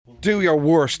Do your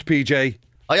worst, PJ.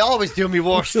 I always do my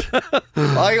worst. One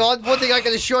thing I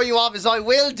can assure you of is I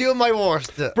will do my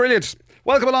worst. Brilliant.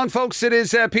 Welcome along, folks. It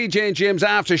is PJ and Jim's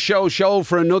after show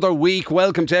for another week.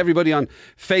 Welcome to everybody on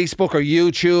Facebook or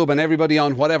YouTube and everybody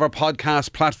on whatever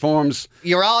podcast platforms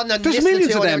You're on. And there's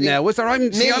millions of them now. Is there? I'm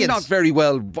not very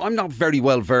well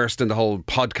versed in the whole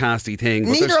podcasty thing.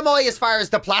 Neither am I, as far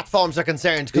as the platforms are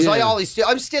concerned, because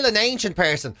I'm still an ancient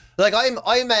person. Like I'm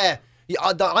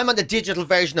on the digital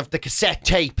version of the cassette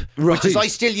tape, which is I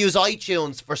still use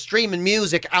iTunes for streaming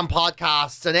music and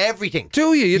podcasts and everything.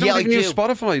 Do you? You don't even use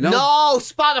Spotify, no? No,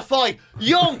 Spotify.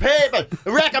 Young people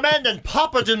recommending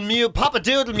Papa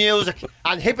Doodle music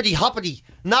and hippity hoppity.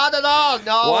 Not at all.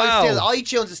 No, wow.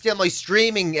 iTunes is still my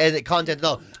streaming content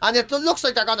though, and it looks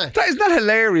like they're gonna. Isn't that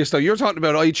hilarious though? You're talking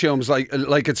about iTunes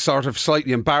like it's sort of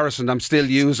slightly embarrassing. I'm still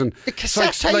using the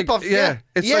cassette tape of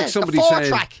It's like somebody the saying.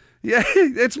 track. Yeah,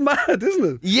 it's mad, isn't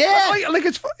it? Yeah.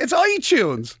 It's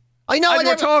iTunes. I know. And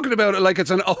we're talking about it like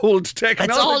it's an old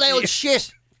technology. It's all old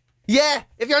shit. Yeah,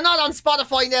 if you're not on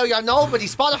Spotify now, you're nobody.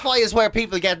 Spotify is where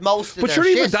people get most of their shit. But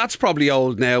sure, even that's probably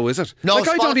old now, is it? No, I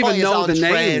don't even know the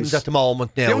names at the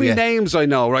moment now. The only names I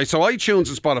know, right? So iTunes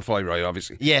and Spotify, right,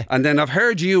 obviously. Yeah. And then I've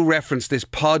heard you reference this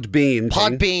Podbean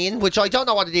thing, which I don't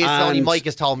know what it is. Only Mike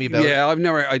has told me about. Yeah, I've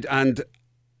never...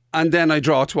 And then I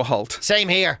draw to a halt. Same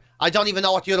here. I don't even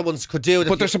know what the other ones could do.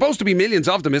 But there's supposed to be millions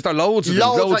of them. Is there loads of them?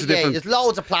 Loads of different... there's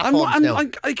loads of platforms now.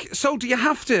 So do you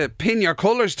have to pin your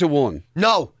colours to one?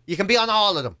 No, you can be on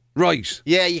all of them. Right.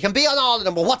 Yeah, you can be on all of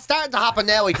them. But what's starting to happen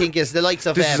now, I think, is the likes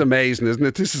of... This is amazing, isn't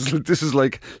it? This is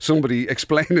like somebody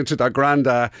explaining to their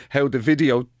granda how the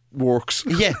video works.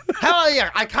 Yeah.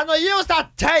 Can I use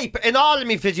that tape in all of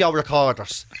my video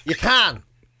recorders? You can.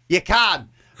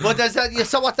 But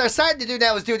so what they're starting to do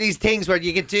now is do these things where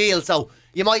you get deals. So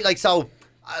you might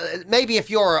maybe if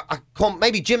you're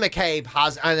maybe Jim McCabe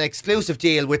has an exclusive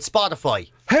deal with Spotify.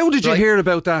 How did you hear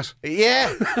about that?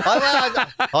 Yeah,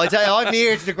 I tell you, I'm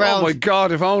near to the ground. Oh my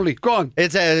God! If only. Go on.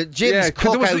 It's Jim's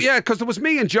cookout. Because there was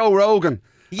me and Joe Rogan.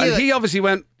 And he obviously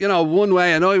went, one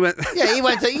way, and I went. Yeah,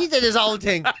 he did his own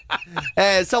thing.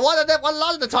 So what a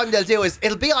lot of the time they'll do is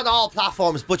it'll be on all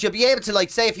platforms, but you'll be able to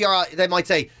say if they might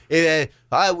say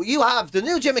you have the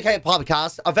new Jim McCabe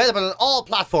podcast available on all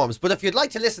platforms, but if you'd like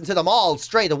to listen to them all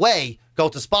straight away, go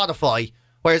to Spotify.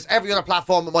 Whereas every other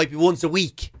platform it might be once a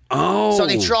week. Oh. So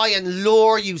they try and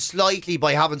lure you slightly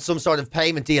by having some sort of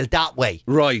payment deal that way.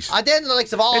 Right. And then the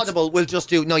likes of Audible will just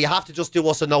do, no, you have to just do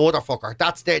us and no other fucker.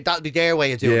 That'll be their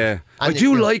way of doing it. Yeah. I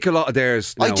do like a lot of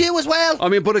theirs now. I do as well. I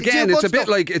mean, but again, it's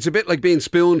a bit like being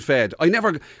spoon-fed. I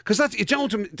never... Because that's...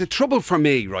 the trouble for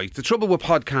me, right? The trouble with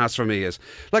podcasts for me is...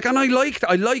 and I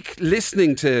like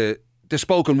listening to... the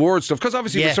spoken word stuff, because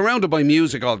obviously we're surrounded by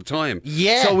music all the time.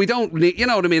 Yeah. So we don't need, you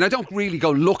know what I mean? I don't really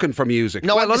go looking for music.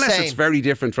 No, well, unless it's very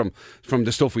different from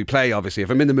the stuff we play, obviously. If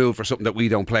I'm in the mood for something that we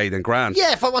don't play, then grand.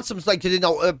 Yeah, if I want some,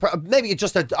 maybe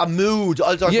just a mood,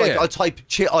 I'll type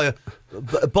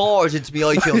bored into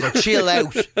my iTunes or chill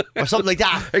out or something like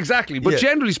that. Exactly. But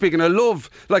generally speaking, I love,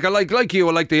 I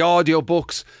like the audio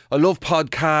books. I love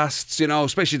podcasts,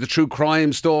 especially the true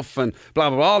crime stuff and blah,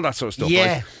 blah, blah, all that sort of stuff.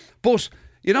 Yeah. Right? But...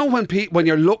 when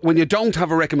you don't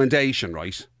have a recommendation,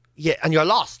 right? Yeah, and you're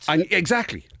lost.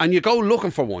 Exactly. And you go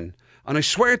looking for one. And I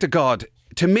swear to God,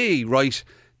 to me, right,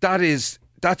 that's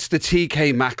the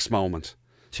TK Maxx moment.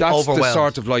 That's the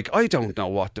sort of I don't know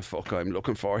what the fuck I'm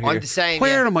looking for here. I'm the same.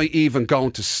 Where am I even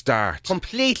going to start?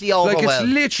 Completely overwhelmed.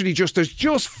 It's literally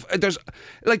there's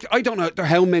I don't know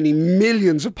how many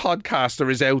millions of podcasts there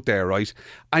is out there, right?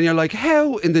 And you're like,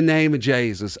 how in the name of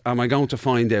Jesus am I going to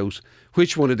find out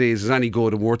which one of these is any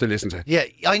good and worth to listen to? Yeah,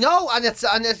 I know, and it's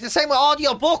the same with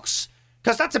audio books.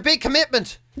 Because that's a big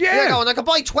commitment. Yeah. And I could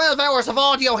buy 12 hours of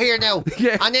audio here now.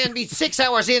 Yeah. And then be 6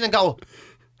 hours in and go,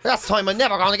 that's time I'm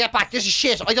never going to get back. This is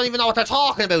shit. I don't even know what they're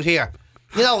talking about here.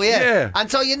 Yeah. And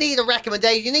so you need a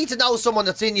recommendation. You need to know someone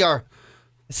that's in your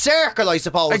circle, I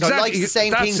suppose, or likes the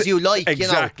same things you like.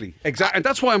 Exactly. And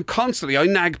that's why I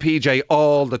nag PJ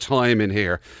all the time in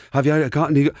here. Have you got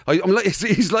any?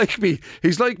 He's like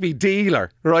me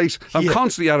dealer, right? I'm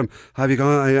constantly at him. Have you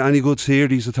got any good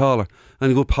series at all? Or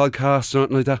any good podcasts or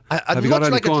something like that? Have you got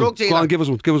any? Drug dealer. Go on, give us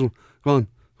one. Go on.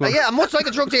 Yeah, much like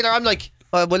a drug dealer, I'm like,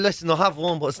 well, listen, I'll have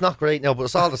one, but it's not great now, but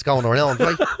it's all that's going around,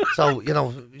 right? So,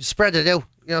 spread it out.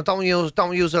 don't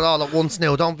use it all at once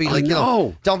now. Don't be like,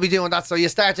 don't be doing that. So you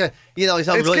start to, you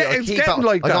say, I'm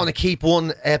going to keep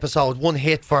one episode, one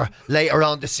hit for later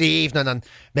on this evening, and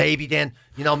maybe then,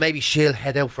 maybe she'll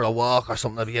head out for a walk or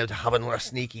something. I'll be able to have another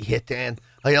sneaky hit then.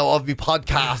 Of my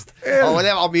podcast or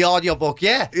whatever, of my audiobook.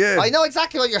 Yeah. I know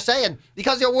exactly what you're saying,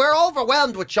 because we're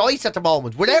overwhelmed with choice at the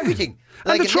moment, with everything.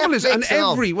 And the trouble is,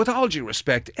 with all due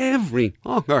respect, every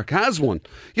hawk has one.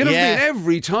 You know what I mean?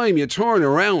 Every time you turn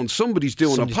around, somebody's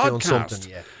doing a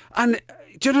podcast. And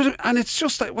do you know what I mean? And it's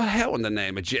just like, well, how in the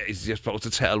name of Jesus you're supposed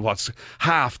to tell what's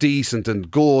half decent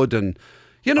and good and...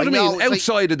 You know what I mean?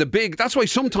 Outside of the big... That's why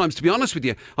sometimes, to be honest with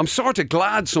you, I'm sort of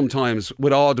glad sometimes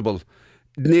with Audible...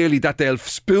 Nearly that they'll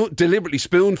deliberately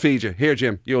spoon feed you. Here,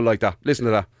 Jim, you'll like that. Listen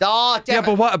to that. Yeah,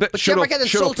 but what about? But you ever get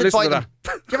insulted by them?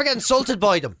 Do you ever get insulted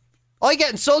by them? I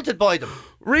get insulted by them.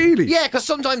 Really? Yeah, because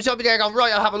sometimes you'll be there going,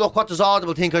 right, I'll have a look. What does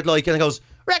Audible think I'd like? And it goes,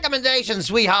 recommendations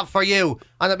we have for you.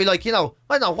 And I'll be like, I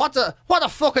don't know, what a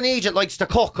fucking Egypt likes to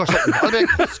cook or something. I'll be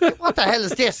like, what the hell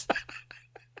is this?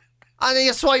 And then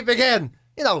you swipe again.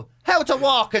 How to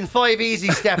walk in 5 easy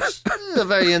steps. This is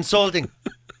very insulting.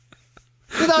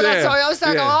 That's sorry. I was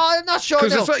there going, I'm not sure.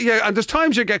 And there's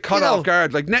times you get caught off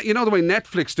guard. Like, the way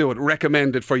Netflix do it,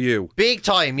 recommended for you. Big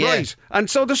time, yeah. Right. And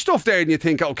so there's stuff there and you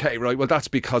think, okay, right, well, that's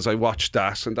because I watched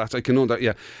that and that, I can know that,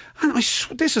 yeah. And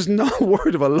this is no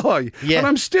word of a lie. Yeah. And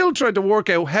I'm still trying to work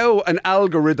out how an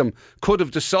algorithm could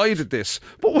have decided this.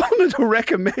 But one of the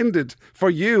recommended for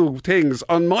you things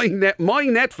on my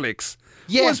Netflix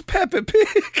was Peppa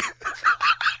Pig.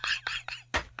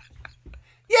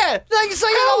 Yeah, so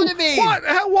you know what I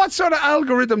mean. What sort of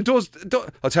algorithm does?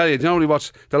 I'll tell you.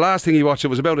 The last thing he watched, it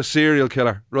was about a serial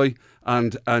killer, right?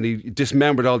 And he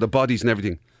dismembered all the bodies and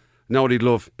everything. Know what he'd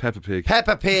love? Peppa Pig.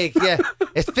 Peppa Pig, yeah.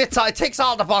 It ticks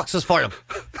all the boxes for him.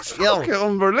 It's fucking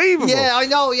unbelievable. Yeah, I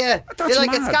know, yeah. That's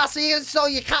mad. It's gassy, so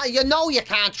you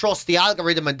can't trust the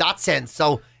algorithm in that sense.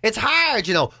 So it's hard,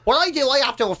 What I do, I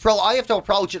have to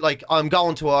approach it like I'm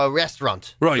going to a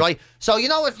restaurant. Right. So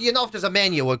if there's a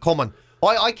menu coming,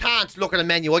 I can't look at a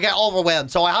menu. I get overwhelmed.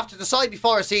 So I have to decide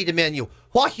before I see the menu,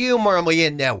 what humour am I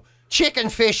in now? Chicken,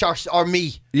 fish or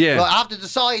meat? Yeah. So I have to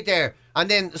decide there.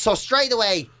 And then, so straight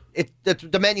away,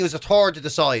 the menu is a third of the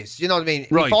size. You know what I mean?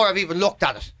 Right. Before I've even looked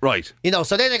at it. Right.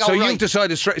 So then I go, so you've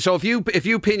decided straight. So if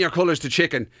you pin your colours to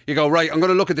chicken, you go, right, I'm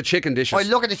going to look at the chicken dishes. I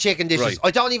look at the chicken dishes.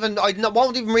 Right. I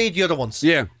won't even read the other ones.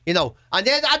 Yeah. And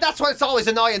then that's why it's always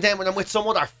annoying then when I'm with some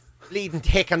other bleeding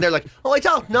thick and they're like, I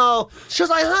don't know, should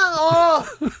I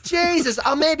Jesus,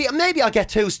 maybe I'll get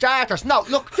 2 starters. No,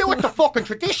 look, do it the fucking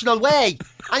traditional way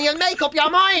and you'll make up your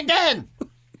mind then.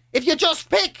 If you just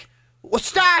pick a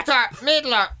starter,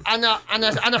 middler and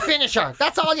a finisher,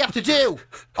 that's all you have to do.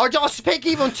 Or just pick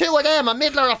even 2 of them, a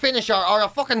middler, a finisher, or a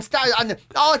fucking starter. And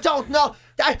I don't know,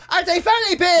 are they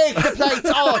very big, the plates?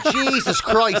 Oh, Jesus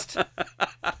Christ.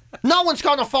 No one's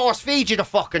going to force feed you the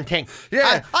fucking thing.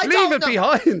 Yeah, leave it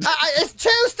behind. It's 2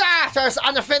 starters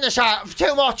and a finisher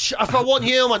too much for one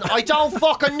human. I don't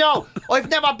fucking know. I've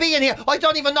never been here. I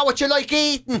don't even know what you like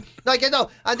eating. And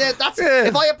then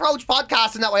if I approach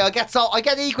podcasting that way, I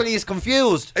get equally as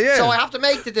confused. Yeah. So I have to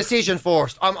make the decision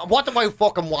first. What do I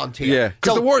fucking want here? Yeah,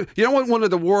 because the word, what one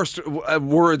of the worst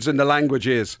words in the language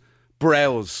is?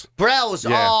 Browse.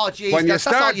 Yeah. Oh, jeez. When you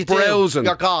start browsing,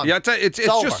 you're gone. Yeah, it's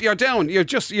just you're down.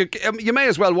 You may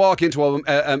as well walk into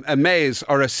a maze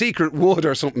or a secret wood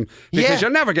or something because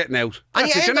you're never getting out. And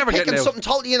you end up picking something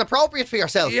totally inappropriate for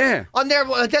yourself. Yeah. And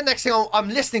then next thing I'm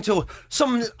listening to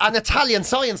an Italian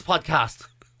science podcast.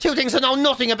 2 things I know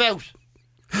nothing about.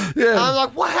 Yeah. And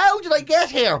I'm like, how did I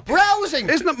get here? Browsing.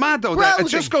 Isn't it mad though? That it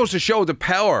just goes to show the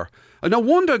power. And no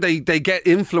wonder they get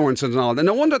influence and all. And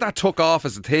no wonder that took off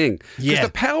as a thing. Because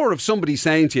the power of somebody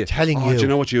saying to you, telling you, do you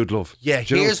know what you'd love? Yeah,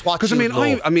 here's what you'd love.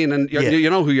 Because you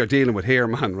know who you're dealing with here,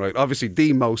 man, right? Obviously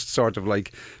the most sort of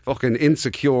like fucking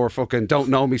insecure, fucking don't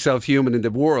know myself human in the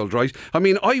world, right? I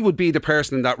mean, I would be the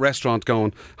person in that restaurant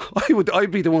going, I'd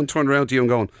be the one turning around to you and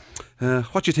going,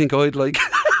 what do you think I'd like?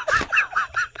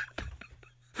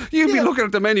 You'd be looking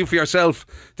at the menu for yourself,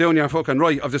 doing your fucking,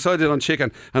 right, I've decided on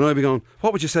chicken, and I'd be going,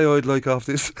 what would you say I'd like off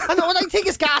this? And what I think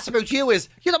is gas about you is,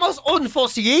 you're the most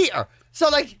unfussy eater. So,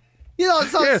 like,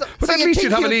 but at least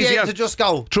you'd have an easy to just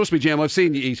go. Trust me, Jim, I've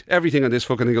seen you eat. Everything on this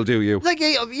fucking thing will do you. Like,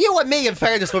 you and me, in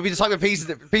fairness, would be the type of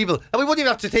people, and we wouldn't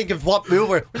even have to think of what mood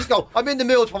we just go, I'm in the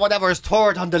mood for whatever is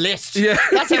third on the list. Yeah.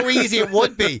 That's how easy it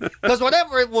would be. Because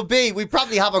whatever it would be, we'd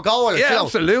probably have a go at it. Yeah,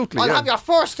 absolutely. I'll have your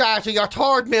first starter, your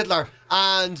third middler,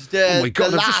 and the oh my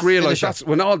God, the I've just realised that's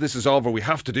when all this is over, we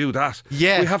have to do that.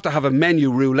 Yeah. We have to have a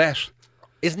menu roulette.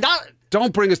 Isn't that...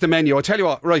 Don't bring us the menu. I tell you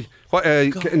what, right?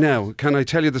 Now, can I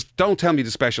tell you this? Don't tell me the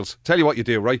specials. Tell you what you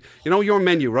do, right? You know your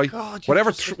menu, right? God,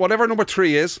 whatever number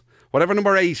 3 is, whatever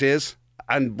number 8 is,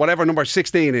 and whatever number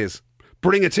 16 is,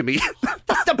 bring it to me.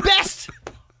 That's the best.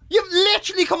 You've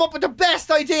literally come up with the best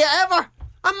idea ever.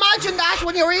 Imagine that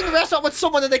when you're in the restaurant with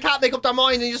someone and they can't make up their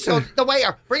mind, and you just go, the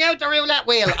waiter, bring out the roulette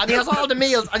wheel, and he has all the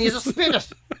meals, and you just spin it.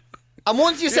 And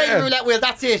once you say the roulette wheel,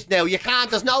 that's it now. You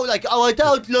can't, there's no like, oh, I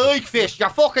don't like fish.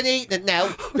 You're fucking eating it now.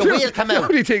 The wheel come out. The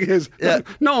only thing is,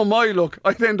 no, my luck,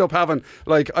 I'd end up having,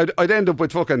 like, I'd end up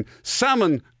with fucking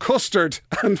salmon, custard,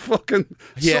 and fucking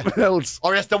something else.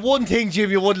 Or it's the one thing, Jim,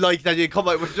 you would like that you come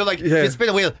out with, you're like, you spin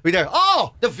a wheel, be there,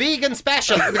 oh, the vegan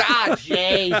special.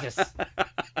 Jesus.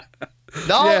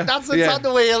 No, that's what's on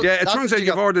the wheel. Yeah, it turns out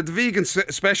you've ordered the vegan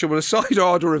special with a side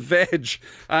order of veg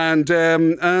and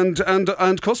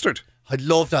custard. I'd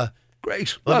love that.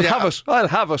 Great. I'll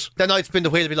have it. Then I'd spin the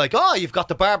wheel and be like, oh, you've got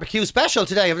the barbecue special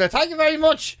today. I'm like, thank you very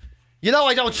much. You know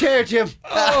I don't share, Jim.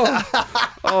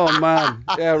 Oh man.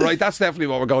 Yeah, right. That's definitely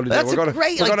what we're going to do. That's a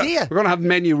great idea. We're going to have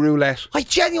menu roulette. I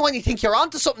genuinely think you're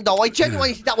onto something, though. I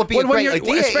genuinely think that would be a great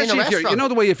idea especially in a if restaurant. you know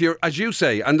the way, if you're, as you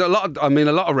say, and a lot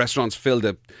of restaurants fill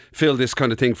this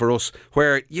kind of thing for us,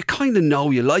 where you kind of know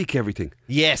you like everything.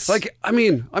 Yes. Like, I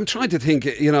mean, I'm trying to think,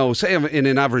 say in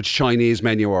an average Chinese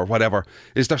menu or whatever,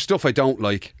 is there stuff I don't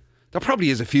like? There probably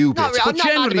is a few bits, but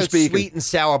generally speaking, sweet and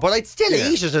sour, but I'd still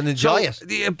eat it and enjoy it.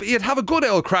 You'd have a good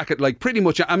old crack at, like, pretty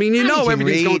much. I mean,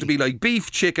 everything's going to be like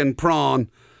beef, chicken, prawn,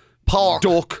 pork,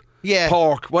 duck,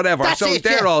 pork, whatever. That's so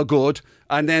they're all good,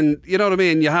 and then you know what I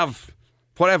mean. You have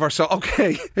whatever. So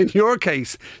okay, in your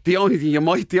case, the only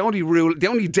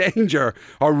danger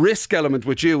or risk element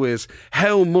with you is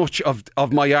how much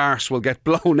of my arse will get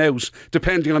blown out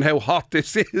depending on how hot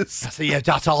this is. So yeah,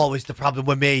 that's always the problem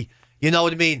with me. You know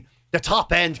what I mean? The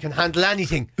top end can handle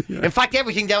anything. Yeah. In fact,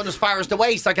 everything down as far as the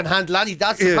waist, I can handle anything.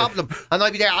 That's the problem. And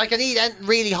I'd be there. I can eat anything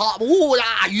really hot.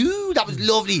 Ooh, that was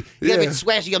lovely. You get a bit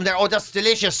sweaty. I'm there. Oh, that's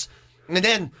delicious. And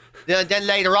then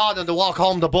later on, on the walk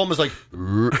home, the bum is like,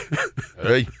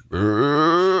 hey.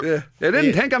 You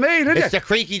didn't think of me, did you? It's the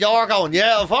creaky door going.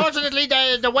 Yeah, unfortunately,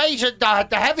 the weight, the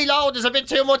heavy load is a bit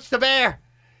too much to bear.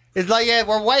 It's like,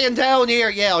 we're weighing down here.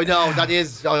 Yeah, I know. That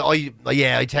is,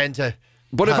 I tend to.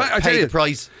 But if I tell you, the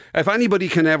price. If anybody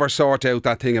can ever sort out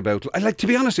that thing about, like, to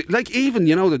be honest, like, even,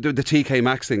 the TK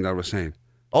Maxx thing that I was saying.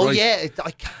 Oh, right? yeah,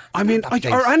 I can't. I mean,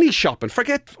 or any shopping,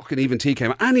 forget fucking even TK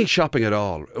Maxx, any shopping at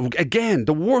all. Again,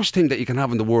 the worst thing that you can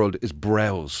have in the world is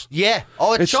browse. Yeah.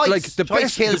 Oh, it's choice. Like,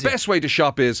 the best way to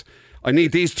shop is, I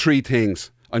need these 3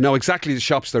 things. I know exactly the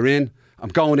shops they're in. I'm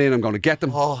going to get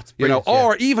them. Oh, it's brilliant,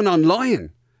 or even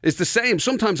online. It's the same.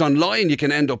 Sometimes online you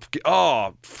can end up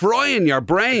frying your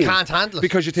brain. You can't handle it.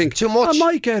 Because you think, too much. I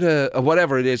might get a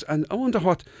whatever it is, and I wonder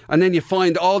what. And then you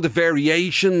find all the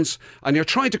variations, and you're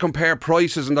trying to compare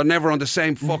prices, and they're never on the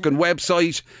same fucking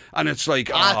website. And it's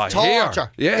like, it's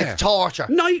torture. Here. Yeah. It's torture.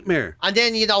 Nightmare. And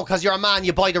then, because you're a man,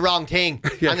 you buy the wrong thing.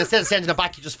 And instead of sending it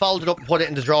back, you just fold it up and put it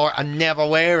in the drawer and never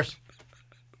wear it.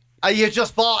 And you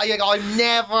just bought, I'm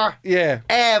never,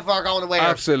 ever going to wear it.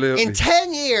 Absolutely. In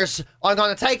 10 years, I'm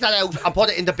going to take that out and put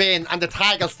it in the bin, and the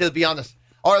tag will still be on it.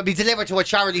 Or it'll be delivered to a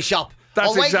charity shop.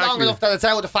 I'll wait long enough that it's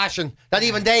out of fashion, that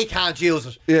even they can't use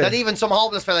it. Yeah. That even some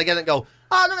homeless fella get it and go,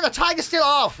 oh, look, the tag is still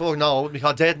off. Oh, no,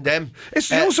 because dead and them. It's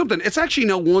something. It's actually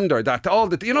no wonder that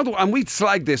and we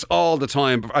slag this all the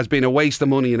time as being a waste of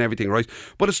money and everything, right?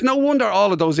 But it's no wonder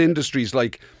all of those industries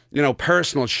like,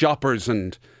 personal shoppers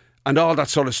and all that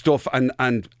sort of stuff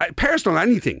and personal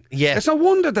anything. Yeah. It's no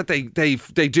wonder that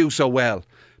they do so well.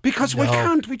 Because we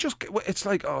can't, it's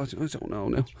like, I don't know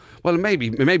now. Well, maybe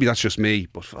that's just me,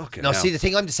 but fucking hell. See, the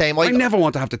thing, I'm the same. I never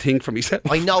want to have to think for myself.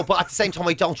 I know, but at the same time,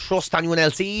 I don't trust anyone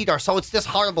else either. So it's this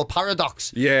horrible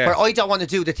paradox. Yeah. Where I don't want to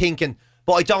do the thinking,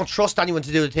 but I don't trust anyone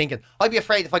to do the thinking. I'd be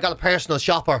afraid if I got a personal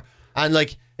shopper and I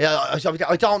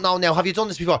don't know now, have you done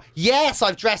this before? Yes,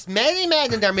 I've dressed many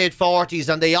men in their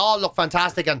mid-40s and they all look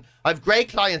fantastic and I've great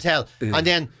clientele. Yeah. And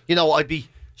then,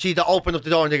 she'd open up the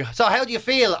door and they go, so how do you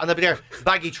feel? And I'd be there,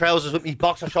 baggy trousers with me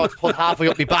boxer shorts pulled halfway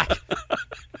up my back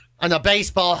and a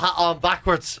baseball hat on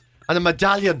backwards and a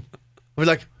medallion. I'd be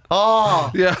like,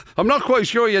 oh. Yeah, I'm not quite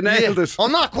sure you nailed it.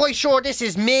 I'm not quite sure this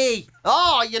is me.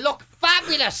 Oh, you look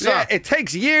fabulous, sir. Yeah, it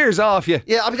takes years off you.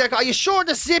 Yeah, I'd be like, are you sure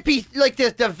the zippy, like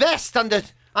the vest and the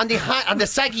hat and the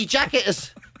saggy jacket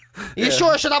is... You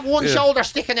sure I should have one shoulder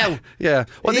sticking out? Yeah.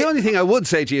 Well, the only thing I would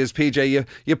say to you is, PJ,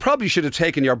 you probably should have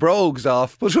taken your brogues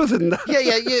off. But other than that...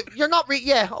 You're not...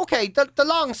 okay, the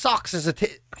long socks is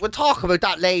we'll talk about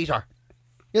that later.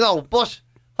 But...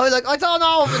 I don't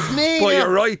know if it's me. But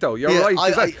you're right, though. You're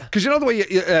right. Because you know the way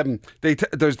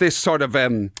there's this sort of...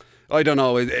 I don't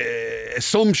know,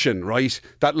 assumption, right,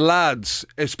 that lads,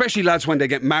 especially lads when they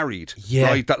get married,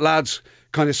 right, that lads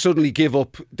kind of suddenly give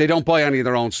up. They don't buy any of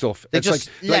their own stuff. They it's just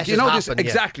like let you it know happen, this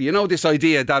exactly. You know this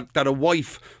idea that a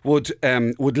wife would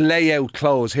lay out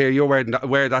clothes. Here, you're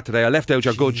wear that today. I left out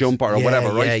your good jumper or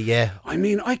whatever, right? Yeah. I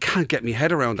mean, I can't get my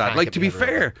head around that. Can't Like, get to me be head around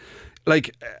fair,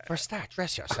 like. For a start,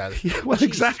 dress yourself. Yeah, well, Jesus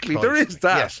exactly. Christ. There is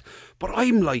that. Yes. But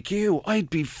I'm like you. I'd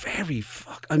be very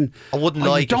I wouldn't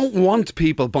like it. don't want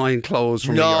people buying clothes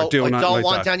from me or doing I that don't like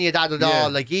want that. any of that at Yeah. all.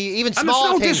 Like even And small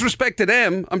it's no things. disrespect to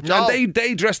them. No. And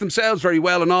they dress themselves very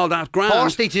well and all that. Grand. Of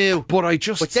course they do. But I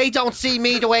just. But they don't see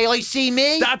me the way I see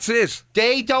me. That's it.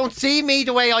 They don't see me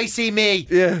the way I see me.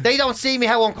 Yeah. They don't see me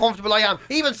how uncomfortable I am.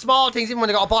 Even small things, even when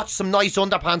I got to bought you some nice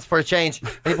underpants for a change,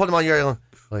 and you put them on, you're going,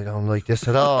 I don't like this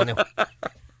at all now.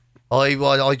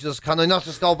 I just, can I not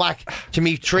just go back to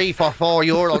me €3 for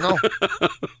 €4? No.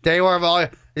 They were,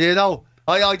 you know,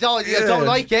 I don't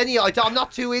like any. I'm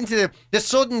not too into the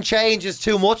sudden change is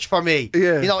too much for me.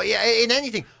 Yeah. You know, in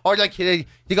anything. Or like you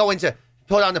go into,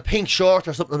 put on a pink shirt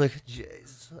or something, I'm like,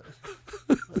 Jesus.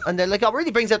 And then like, it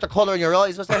really brings out the colour in your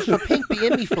eyes. I was like, should pink be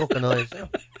in me fucking eyes? I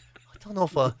don't know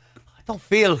if I don't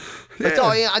feel.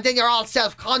 And then you're all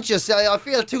self-conscious. I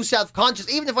feel too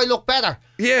self-conscious, even if I look better.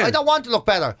 Yeah. I don't want to look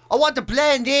better. I want to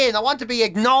blend in. I want to be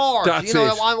ignored. That's you know,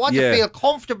 it. I want to feel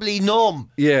comfortably numb.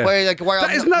 Yeah. Where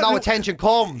Isn't that no attention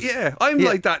comes. Yeah, I'm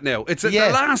like that now. It's the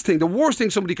last thing, the worst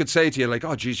thing somebody could say to you, like,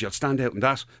 oh, geez, you'll stand out in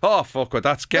that. Oh, fuck it,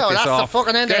 get this that's off. the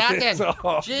fucking end Get of that this then.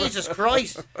 off. Jesus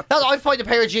Christ. Now, I find a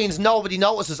pair of jeans nobody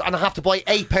notices and I have to buy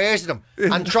 8 pairs of them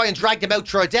and try and drag them out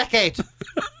for a decade.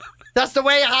 That's the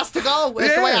way it has to go.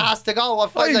 It's the way it has to go.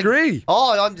 I agree.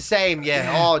 Oh, I'm the same,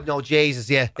 yeah. Oh, no, Jesus,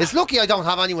 yeah. It's lucky I don't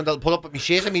have anyone that'll put up with me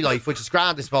shit in my life, which is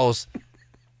grand, I suppose.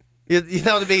 You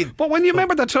know what I mean? But when you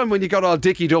remember that time when you got all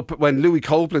dickied up, when Louis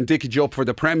Copeland dickied you up for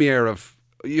the premiere of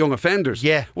Young Offenders,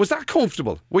 yeah, was that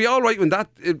comfortable? Were you all right when that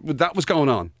was going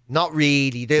on? Not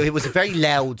really. It was a very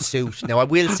loud suit. Now, I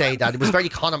will say that. It was very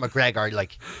Conor McGregor,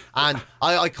 like. And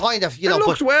I kind of, you know. It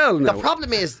looked well now. The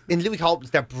problem is, in Louis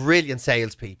Copeland's, they're brilliant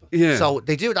salespeople. Yeah. So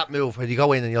they do that move where you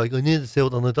go in and you're like, I need a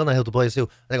suit and I don't know how to buy a suit.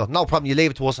 And they go, no problem, you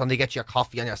leave it to us, and they get you your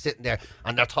coffee and you're sitting there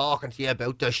and they're talking to you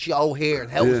about the show here and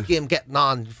how's Jim getting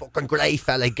on. Fucking great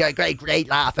fella. Great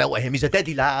laugh out with him. He's a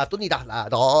deadly laugh. Doesn't he, that lad?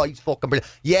 Oh, he's fucking brilliant.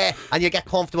 Yeah. And you get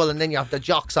comfortable and then you have the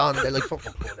jocks on. They're like,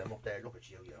 fucking put them up there. Look at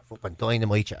you. Fucking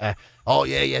dynamite. Oh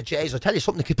yeah, Jays, I'll tell you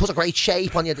something, it puts a great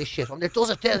shape on you, this shit. And it does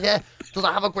it, does it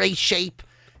have a great shape?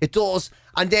 It does.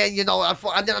 And then, you know,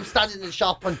 and then I'm standing in the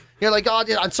shop and you're like, oh,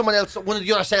 and someone else, one of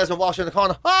the other salesmen walks in the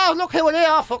corner. Oh, look who it is.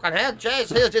 Oh, fucking hell, Jays,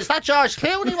 is that George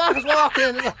Clooney was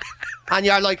walking? And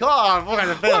you're like, oh,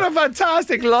 fucking what a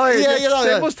fantastic line. Yeah, you know,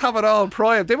 they must have it all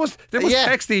primed. They must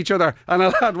text each other, and a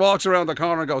lad walks around the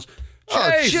corner and goes,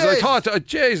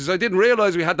 Jesus, I didn't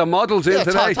realise we had the models in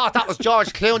today. I thought that was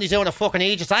George Clooney doing a fucking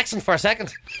Aegis accent for a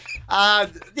second.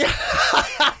 And you're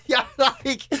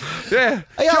like,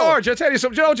 George, I tell you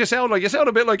something. You know what you sound like? You sound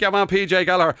a bit like your man PJ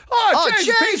Gallagher. Oh,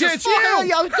 Jesus, PJ, it's you.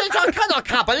 I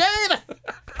can't believe it.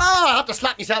 Oh, I have to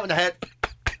slap myself in the head.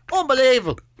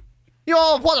 Unbelievable.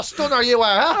 Yo, what a stunner you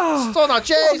are, huh? Oh, Stunner,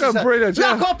 Jesus. Fucking brilliant.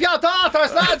 Lock up your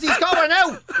daughters, lads, he's going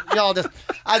out. You know,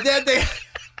 and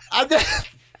then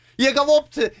you go up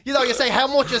to, you know, you say, how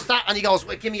much is that? And he goes,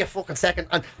 wait, give me a fucking second.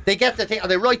 And they get the thing, and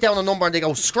they write down a number, and they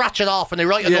go, scratch it off, and they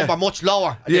write a number much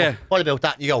lower. And they go, what about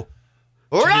that? And you go,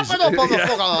 wrap it up on the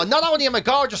fucking, not only am I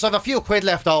gorgeous, I have a few quid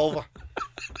left over.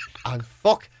 And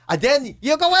fuck. And then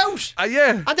you go out. And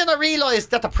then I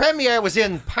realised that the premiere was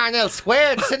in Parnell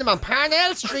Square, the cinema on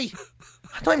Parnell Street.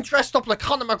 And I'm dressed up like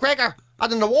Conor McGregor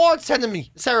at an award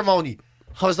ceremony.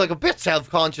 I was like a bit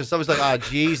self-conscious. I was like, oh,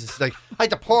 Jesus. Like, I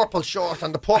had the purple shirt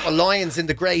and the purple lions in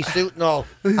the grey suit and all.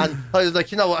 And I was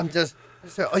like, you know,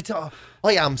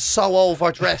 I am so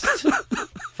overdressed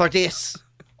for this.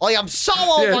 I am so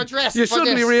overdressed for You this.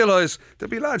 suddenly realise there'll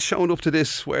be lads showing up to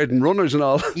this wearing runners and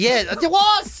all. Yeah, there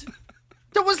was.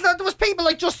 There was people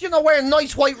like just, you know, wearing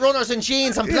nice white runners and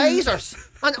jeans and blazers.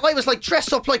 And I was like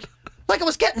dressed up like I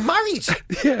was getting married.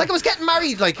 Like I was getting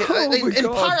married, like in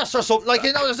Paris or something. Like,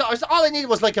 you know, all I needed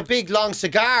was like a big long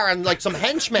cigar and like some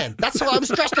henchmen. That's what I was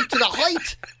dressed up to the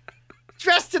height.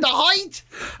 Dressed to the height.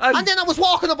 And then I was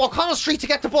walking up O'Connell Street to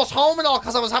get the bus home and all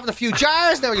because I was having a few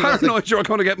jars now. Paranoid you were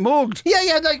going to get mugged.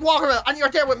 Yeah, like walking around. And you're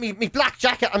there with me black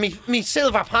jacket and me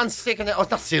silver pants sticking out. Oh,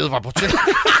 not silver, but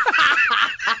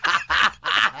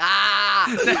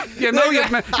you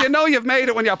know. You've made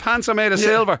it when your pants are made of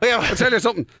silver. I'll tell you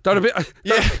something. They're a bit,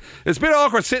 it's a bit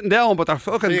awkward sitting down, but they're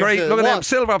fucking great. Look at them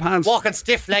silver pants. Walking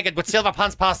stiff-legged with silver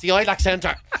pants past the Ilac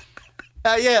Centre.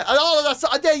 Yeah, and all of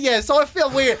that. And then, so I feel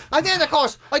weird. And then, of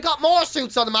course, I got more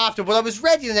suits on them after, but I was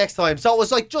ready the next time. So it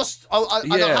was like just,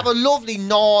 and I have a lovely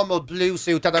normal blue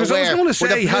suit that I wear. Because I was going to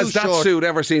say, has that shirt. suit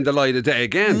ever seen the light of day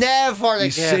again? Never again.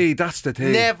 You see, that's the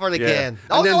thing. Never again.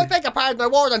 Yeah. Oh, no, I beg your pardon. I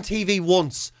wore it on TV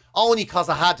once, only because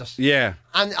I had it. Yeah.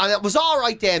 And it was all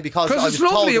right then because I was it's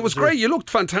lovely. told It was great. You looked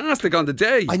fantastic on the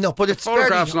day. I know, but it's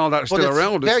photographs very, and all that are still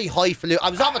around. Very highfalutin.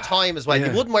 I was of a time as well. Yeah.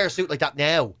 You wouldn't wear a suit like that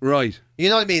now. Right. You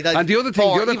know what I mean? Like And the other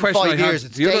thing, the other question 5 I years,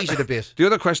 had, it's dated a bit. the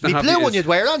other question I The have blue is, one you'd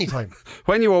wear any time.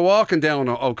 when you were walking down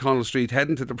O'Connell Street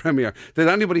heading to the premiere, did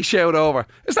anybody shout over,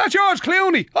 "Is that George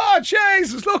Clooney? Oh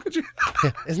Jesus, look at you!"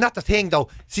 Isn't that the thing though?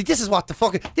 See, this is what the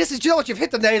fucking this is. You know what? You've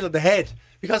hit the nail on the head.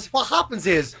 Because what happens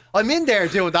is, I'm in there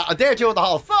doing that, and they're doing the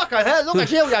whole fucking hell, look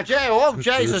at you, that Jay, oh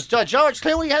Jesus, George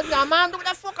Clooney heading that man, look at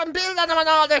that fucking bill on him and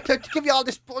all that, to give you all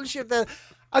this bullshit there.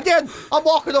 And then I'm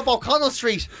walking up O'Connell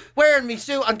Street, wearing me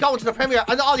suit and going to the premiere,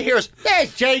 and all you hear is,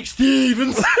 "There's Jake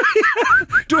Stevens."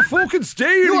 The fucking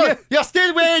steer. You're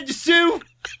still wearing the suit.